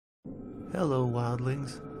Hello,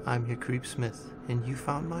 wildlings. I'm your Creepsmith, and you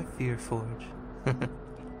found my Fear Forge.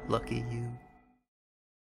 Lucky you.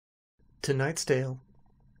 Tonight's tale,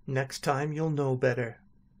 Next Time You'll Know Better,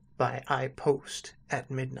 by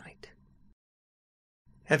Ipostatmidnight.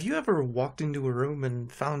 Have you ever walked into a room and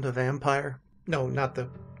found a vampire? No, not the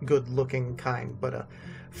good-looking kind, but a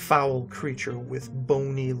foul creature with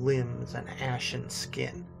bony limbs and ashen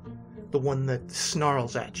skin. The one that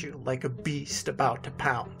snarls at you like a beast about to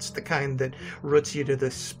pounce, the kind that roots you to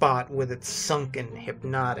the spot with its sunken,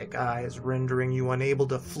 hypnotic eyes, rendering you unable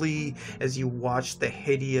to flee as you watch the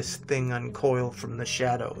hideous thing uncoil from the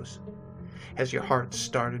shadows. Has your heart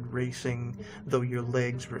started racing, though your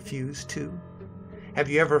legs refuse to? Have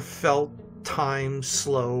you ever felt time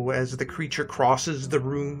slow as the creature crosses the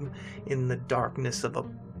room in the darkness of a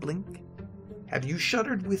blink? Have you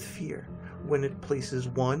shuddered with fear when it places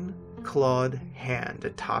one clawed hand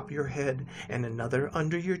atop your head and another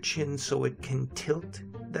under your chin so it can tilt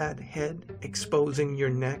that head, exposing your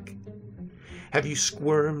neck? Have you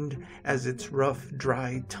squirmed as its rough,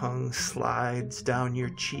 dry tongue slides down your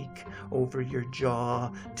cheek, over your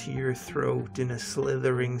jaw, to your throat in a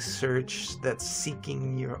slithering search that's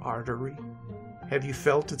seeking your artery? Have you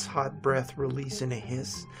felt its hot breath release in a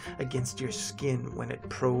hiss against your skin when it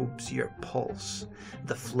probes your pulse,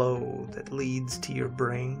 the flow that leads to your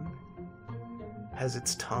brain? Has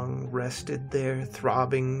its tongue rested there,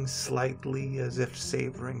 throbbing slightly as if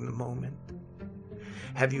savoring the moment?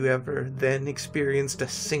 Have you ever then experienced a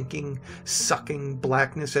sinking, sucking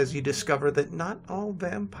blackness as you discover that not all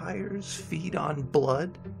vampires feed on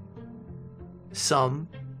blood? Some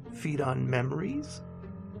feed on memories?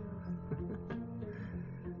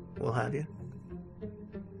 Well, have you?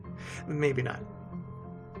 Maybe not.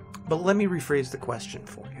 But let me rephrase the question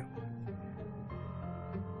for you.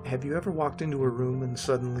 Have you ever walked into a room and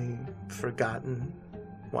suddenly forgotten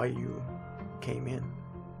why you came in?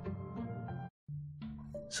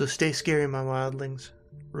 So stay scary, my wildlings.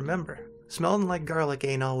 Remember, smelling like garlic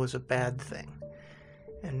ain't always a bad thing.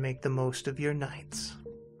 And make the most of your nights.